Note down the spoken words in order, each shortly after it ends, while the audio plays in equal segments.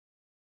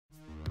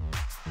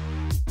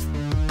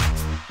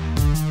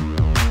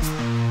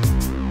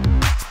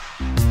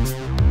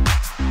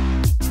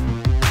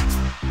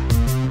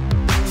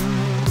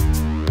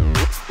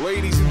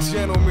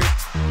gentlemen,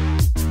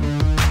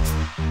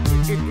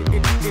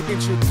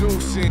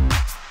 introducing.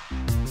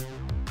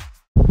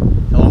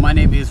 Hello, my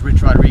name is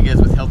Rich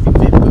Rodriguez with Healthy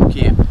Fit Boot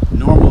Camp.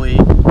 Normally, you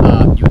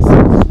would see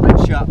the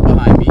sweatshop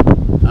behind me,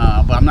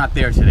 but I'm not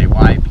there today.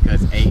 Why?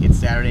 Because A, it's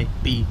Saturday,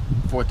 B,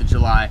 4th of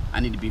July. I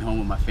need to be home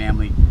with my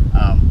family.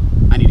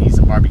 I need to eat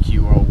some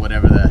barbecue or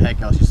whatever the heck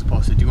else you're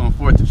supposed to do on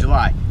 4th of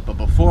July. But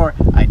before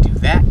I do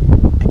that,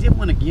 I did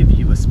want to give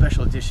you a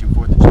special edition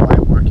 4th of July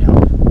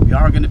workout. We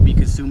are going to be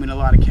consuming a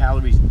lot of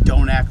calories.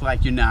 Don't act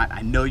like you're not.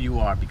 I know you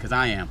are, because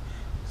I am.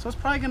 So it's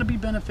probably going to be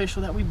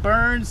beneficial that we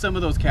burn some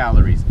of those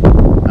calories.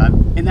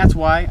 And that's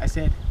why I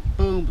said,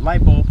 boom,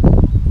 light bulb,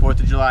 4th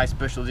of July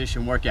special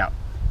edition workout.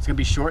 It's going to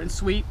be short and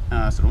sweet,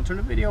 so don't turn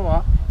the video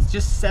off. It's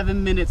just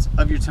 7 minutes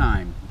of your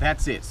time.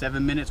 That's it,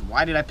 7 minutes.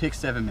 Why did I pick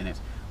 7 minutes?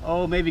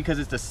 Oh, maybe because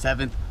it's the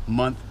 7th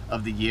month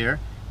of the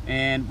year,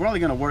 and we're only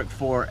going to work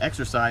 4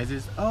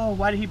 exercises. Oh,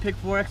 why did he pick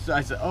 4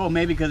 exercises? Oh,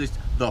 maybe because it's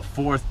the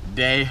 4th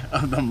day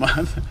of the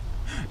month,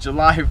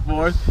 July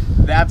 4th.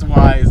 That's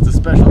why it's the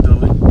special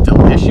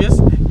delicious.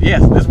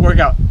 Yes, this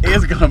workout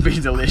is going to be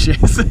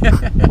delicious.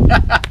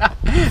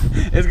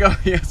 It's going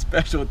to be a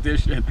special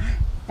edition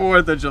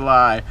 4th of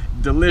July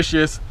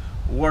delicious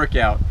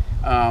workout.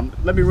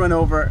 Let me run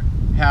over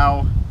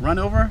how, I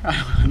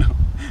don't know.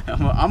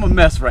 I'm a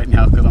mess right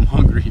now because I'm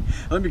hungry.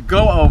 Let me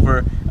go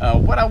over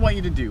what I want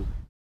you to do.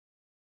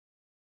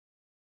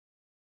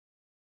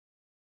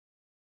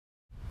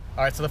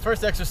 All right, so the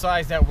first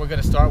exercise that we're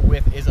going to start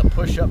with is a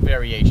push-up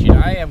variation.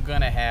 I am going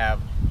to have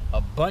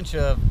a bunch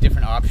of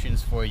different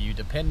options for you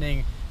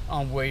depending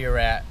on where you're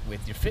at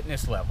with your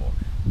fitness level.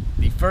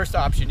 The first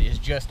option is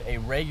just a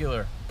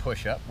regular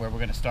push-up, where we're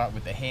going to start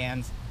with the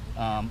hands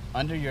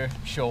under your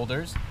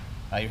shoulders.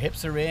 Your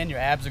hips are in, your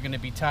abs are going to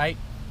be tight.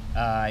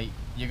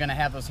 You're going to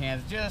have those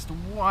hands just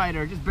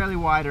wider, just barely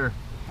wider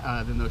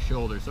than those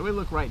shoulders. So we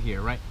look right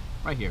here, right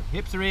here.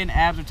 Hips are in,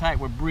 abs are tight,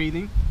 we're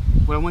breathing.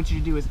 What I want you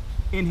to do is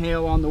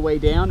inhale on the way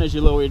down as you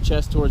lower your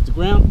chest towards the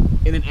ground,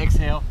 and then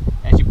exhale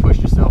as you push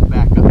yourself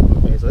back up.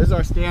 Okay, so this is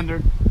our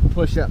standard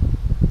push-up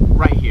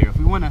right here. If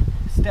we want to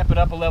step it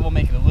up a level,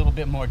 make it a little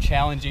bit more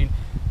challenging,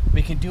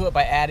 we can do it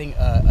by adding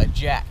a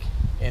jack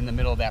in the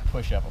middle of that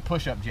push-up, a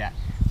push-up jack.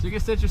 So you can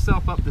set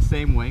yourself up the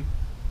same way,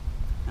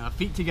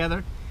 feet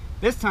together.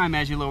 This time,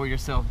 as you lower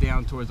yourself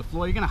down towards the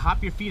floor, you're going to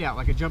hop your feet out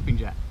like a jumping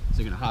jack. So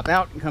you're going to hop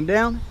out and come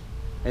down,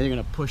 and you're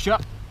going to push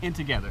up and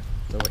together.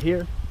 So we're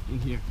here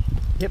and here.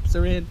 Hips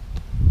are in,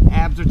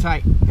 abs are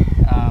tight.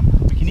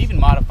 We can even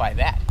modify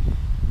that,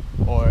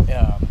 or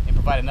and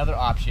provide another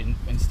option.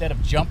 Instead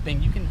of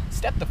jumping, you can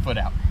step the foot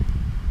out.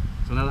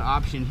 So another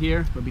option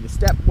here would be to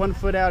step one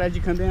foot out as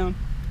you come down,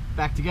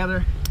 back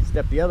together,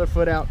 step the other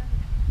foot out,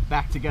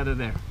 back together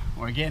there.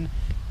 Or again,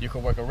 you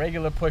can work a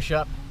regular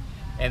push-up,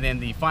 and then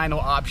the final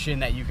option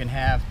that you can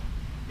have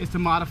is to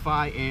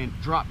modify and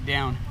drop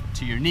down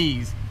to your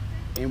knees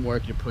and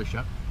work your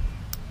push-up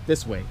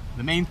this way.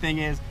 The main thing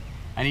is,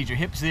 I need your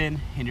hips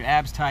in and your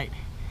abs tight.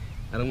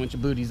 I don't want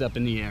your booties up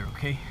in the air,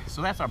 okay?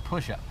 So that's our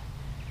push-up.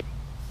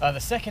 The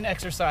second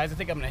exercise, I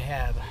think I'm gonna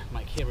have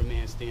my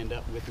cameraman stand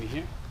up with me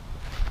here.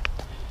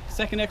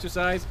 Second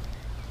exercise,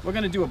 we're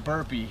gonna do a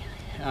burpee,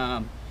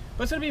 but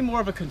it's gonna be more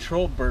of a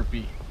controlled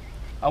burpee.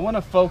 I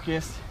wanna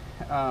focus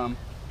on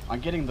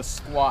getting the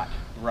squat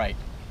right.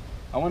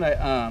 I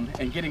wanna,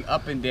 and getting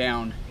up and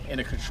down in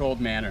a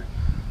controlled manner.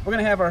 We're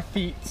gonna have our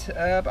feet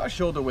about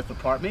shoulder width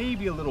apart,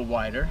 maybe a little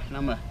wider, and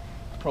I'm gonna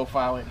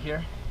profile it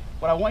here.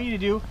 What I want you to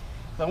do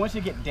is I want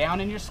you to get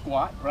down in your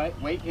squat, right?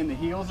 Weight in the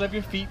heels of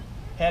your feet,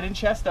 head and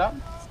chest up.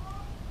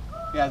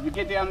 Yeah, as we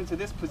get down into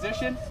this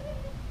position,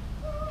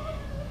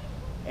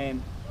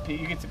 and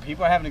you can see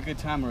people are having a good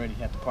time already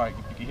at the park.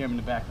 You can hear them in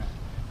the background.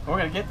 But we're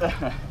gonna get the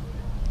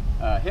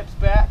hips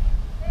back,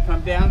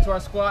 come down to our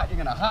squat. You're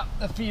gonna hop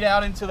the feet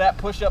out into that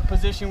push-up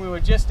position we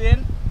were just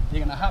in. You're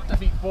gonna hop the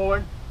feet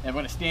forward, and we're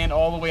gonna stand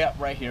all the way up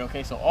right here,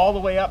 okay? So all the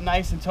way up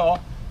nice and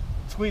tall,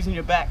 squeezing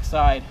your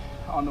backside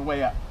on the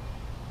way up.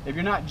 If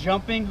you're not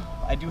jumping,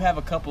 I do have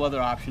a couple other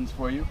options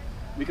for you.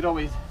 We could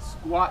always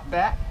squat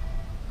back,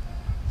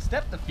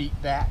 step the feet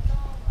back,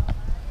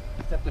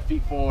 step the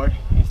feet forward,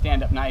 and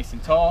stand up nice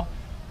and tall.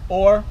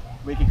 Or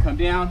we can come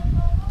down,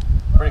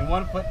 bring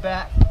one foot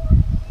back,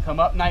 come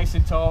up nice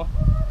and tall,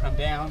 come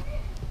down,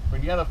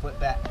 bring the other foot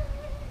back,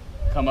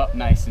 come up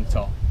nice and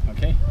tall,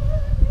 okay?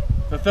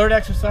 The third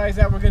exercise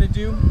that we're gonna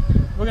do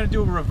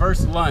a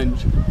reverse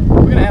lunge.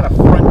 We're gonna add a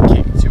front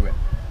kick to it.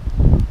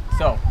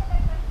 So,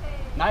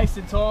 nice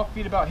and tall,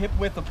 feet about hip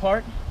width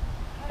apart,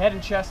 head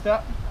and chest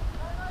up.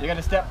 You're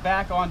gonna step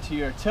back onto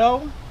your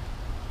toe.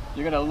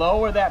 You're gonna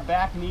lower that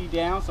back knee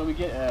down so we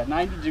get a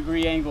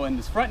 90-degree angle in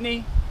this front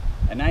knee,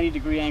 a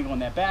 90-degree angle in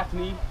that back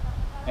knee.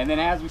 And then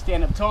as we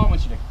stand up tall, I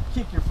want you to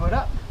kick your foot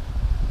up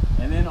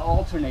and then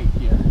alternate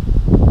here.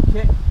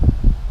 Kick,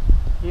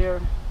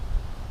 here,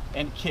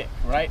 and kick,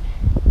 right?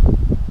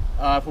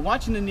 If we're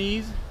watching the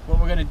knees, what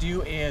we're gonna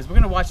do is we're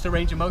gonna watch the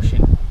range of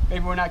motion.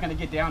 Maybe we're not gonna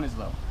get down as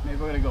low. Maybe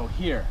we're gonna go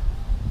here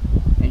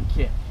and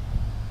kick,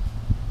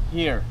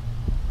 here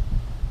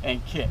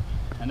and kick.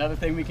 Another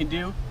thing we can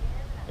do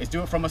is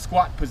do it from a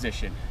squat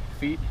position.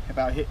 Feet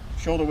about hip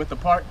shoulder width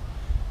apart,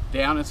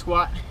 down and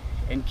squat,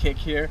 and kick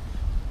here,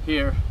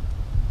 here,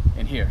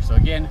 and here. So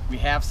again, we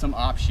have some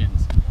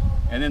options.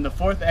 And then the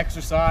fourth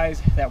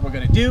exercise that we're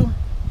gonna do,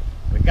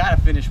 we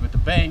gotta finish with the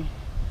bang.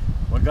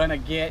 We're gonna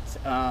get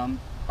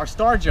our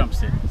star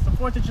jumps in. It's the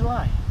 4th of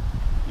July.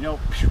 You know,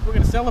 we're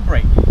gonna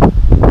celebrate.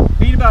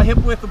 Feet about hip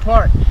width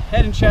apart,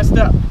 head and chest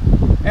up.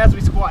 As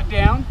we squat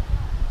down,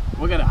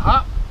 we're gonna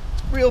hop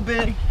real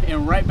big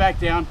and right back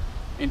down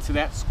into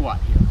that squat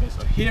here. Okay,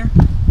 so here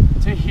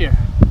to here.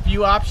 A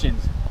few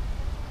options.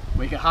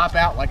 We can hop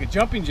out like a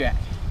jumping jack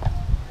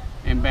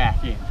and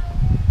back in.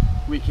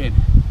 We can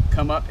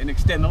come up and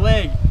extend the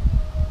leg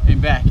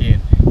and back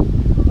in.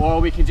 Or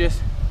we can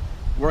just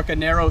work a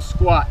narrow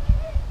squat,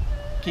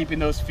 keeping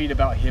those feet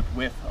about hip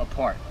width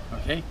apart.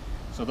 Okay,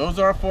 so those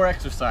are our 4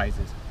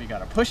 exercises. We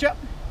got our push-up,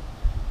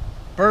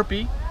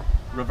 burpee,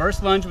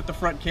 reverse lunge with the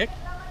front kick,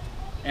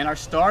 and our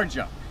star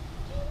jump.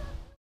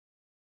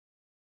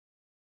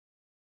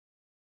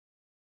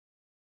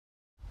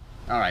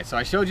 All right, so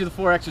I showed you the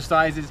 4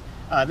 exercises.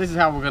 This is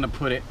how we're gonna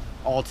put it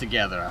all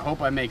together. I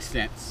hope I make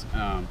sense.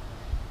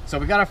 So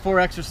we got our 4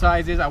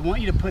 exercises. I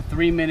want you to put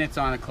 3 minutes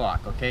on the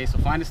clock, okay? So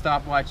find a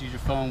stopwatch, use your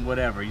phone,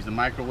 whatever. Use a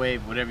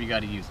microwave, whatever you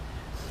gotta use.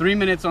 3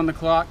 minutes on the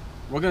clock.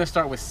 We're gonna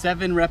start with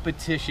 7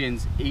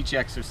 repetitions each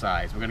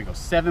exercise. We're gonna go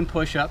 7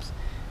 push-ups,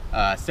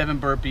 7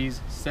 burpees,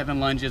 7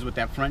 lunges with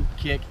that front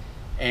kick,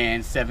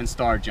 and 7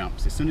 star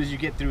jumps. As soon as you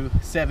get through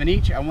 7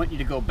 each, I want you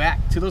to go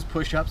back to those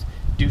push-ups,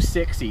 do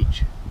 6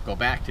 each. Go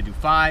back to do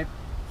 5,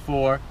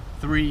 4,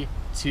 3,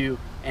 2,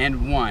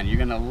 and 1. You're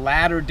gonna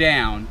ladder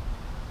down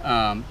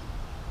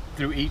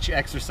through each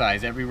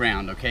exercise every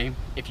round, okay?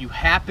 If you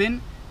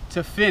happen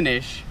to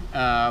finish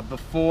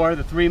before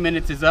the 3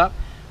 minutes is up,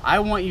 I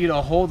want you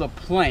to hold a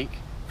plank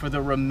for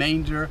the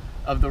remainder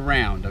of the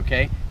round,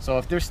 okay? So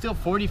if there's still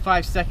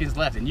 45 seconds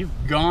left and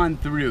you've gone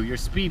through, you're a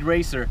speed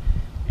racer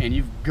and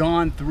you've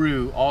gone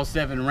through all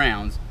 7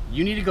 rounds,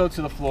 you need to go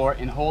to the floor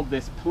and hold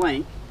this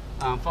plank.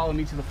 Follow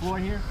me to the floor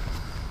here,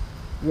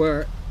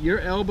 where your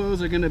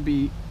elbows are gonna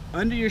be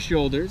under your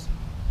shoulders,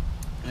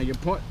 your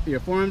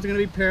forearms are gonna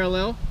be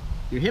parallel,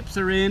 your hips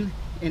are in,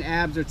 and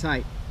abs are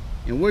tight.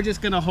 And we're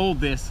just gonna hold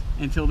this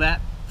until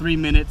that 3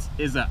 minutes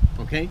is up,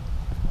 okay?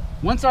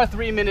 Once our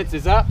 3 minutes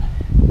is up,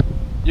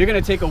 you're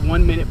gonna take a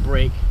 1-minute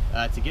break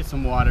to get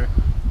some water,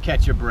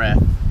 catch your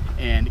breath,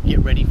 and get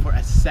ready for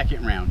a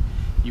second round.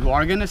 You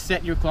are gonna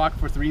set your clock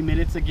for 3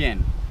 minutes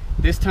again.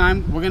 This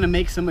time, we're gonna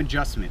make some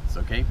adjustments,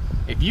 okay?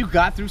 If you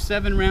got through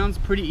 7 rounds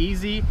pretty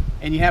easy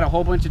and you had a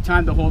whole bunch of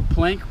time to hold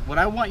plank, what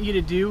I want you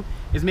to do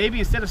is maybe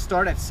instead of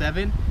start at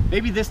 7,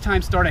 maybe this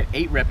time start at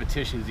 8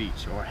 repetitions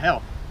each, or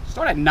hell,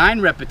 start at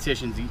 9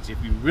 repetitions each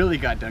if you really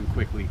got done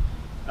quickly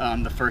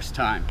the first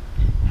time.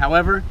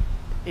 However,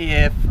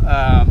 if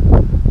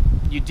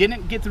you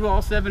didn't get through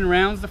all 7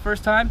 rounds the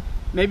first time,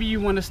 maybe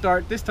you want to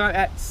start this time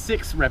at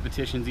 6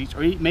 repetitions each,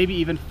 or maybe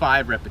even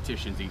 5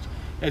 repetitions each.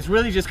 It's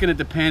really just going to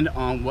depend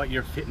on what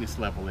your fitness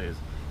level is.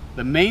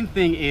 The main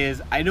thing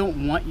is I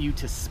don't want you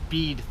to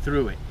speed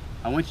through it.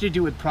 I want you to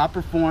do it with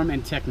proper form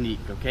and technique,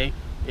 okay?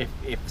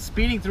 If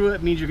speeding through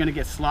it means you're going to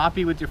get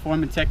sloppy with your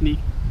form and technique,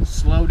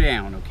 slow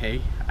down,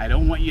 okay? I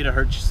don't want you to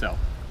hurt yourself.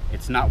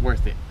 It's not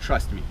worth it,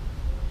 trust me.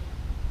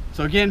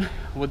 So again,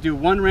 we'll do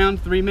 1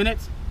 round, 3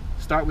 minutes.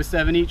 Start with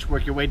 7 each,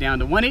 work your way down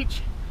to 1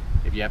 each.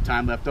 If you have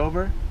time left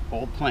over,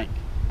 hold plank.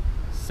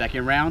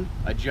 Second round,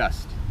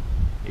 adjust.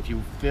 If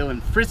you're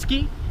feeling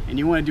frisky and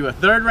you want to do a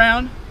 3rd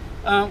round,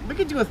 we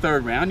could do a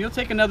 3rd round. You'll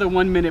take another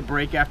 1-minute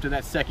break after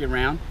that 2nd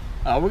round.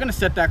 We're going to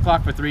set that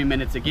clock for 3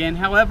 minutes again.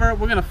 However,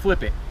 we're going to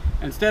flip it.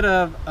 Instead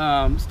of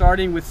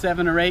starting with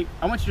 7 or 8,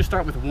 I want you to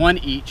start with 1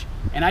 each,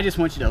 and I just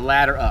want you to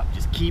ladder up.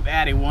 Just keep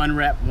adding 1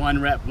 rep, 1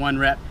 rep, 1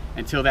 rep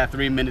until that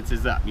 3 minutes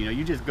is up. You know,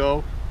 you just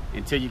go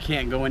until you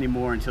can't go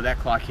anymore, until that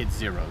clock hits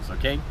zeros,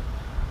 okay?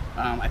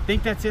 I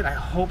think that's it. I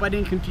hope I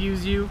didn't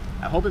confuse you.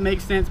 I hope it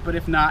makes sense, but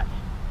if not,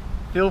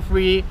 feel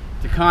free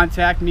to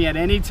contact me at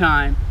any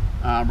time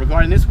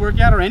regarding this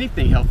workout or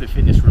anything health and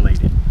fitness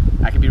related.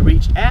 I can be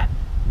reached at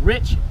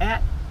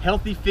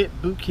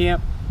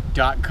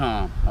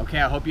rich@healthyfitbootcamp.com.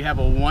 Okay, I hope you have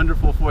a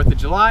wonderful 4th of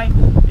July.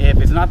 If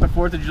it's not the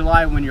 4th of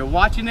July when you're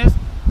watching this,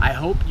 I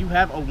hope you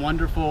have a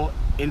wonderful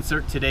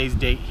insert today's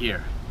date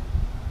here.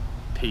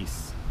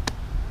 Peace.